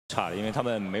差的，因为他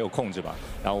们没有控制吧。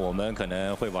然后我们可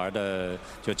能会玩的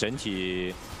就整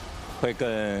体会更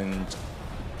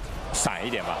散一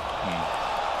点吧。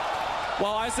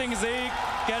Well, I think they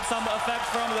get some effect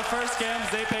from the first game.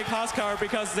 They pick Huskar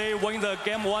because they win the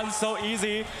game 1 so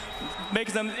easy,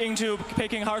 make them into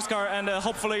picking Huskar, and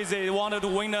hopefully they wanted to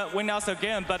win us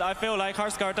again. But I feel like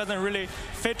Huskar doesn't really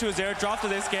fit to their draft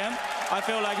this game. I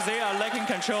feel like they are lacking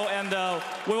control, and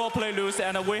we will play loose,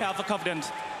 and we have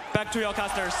confidence. Back to your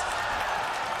casters.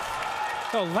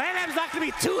 Oh, Lanham's not going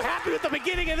to be too happy with the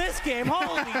beginning of this game.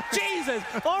 Holy Jesus!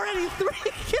 Already 3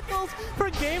 kills for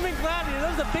Gaming Gladiator.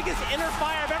 That was the biggest inner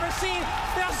fire I've ever seen.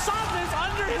 Now Somnus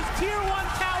under his tier 1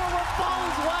 tower will fall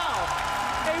as well.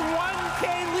 A 1K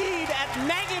lead at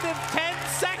 -10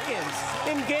 seconds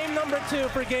in game number 2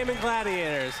 for Gaming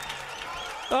Gladiators.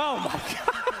 Oh my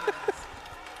God.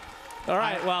 All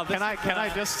right, well, can I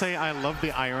just say I love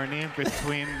the irony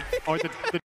between, or the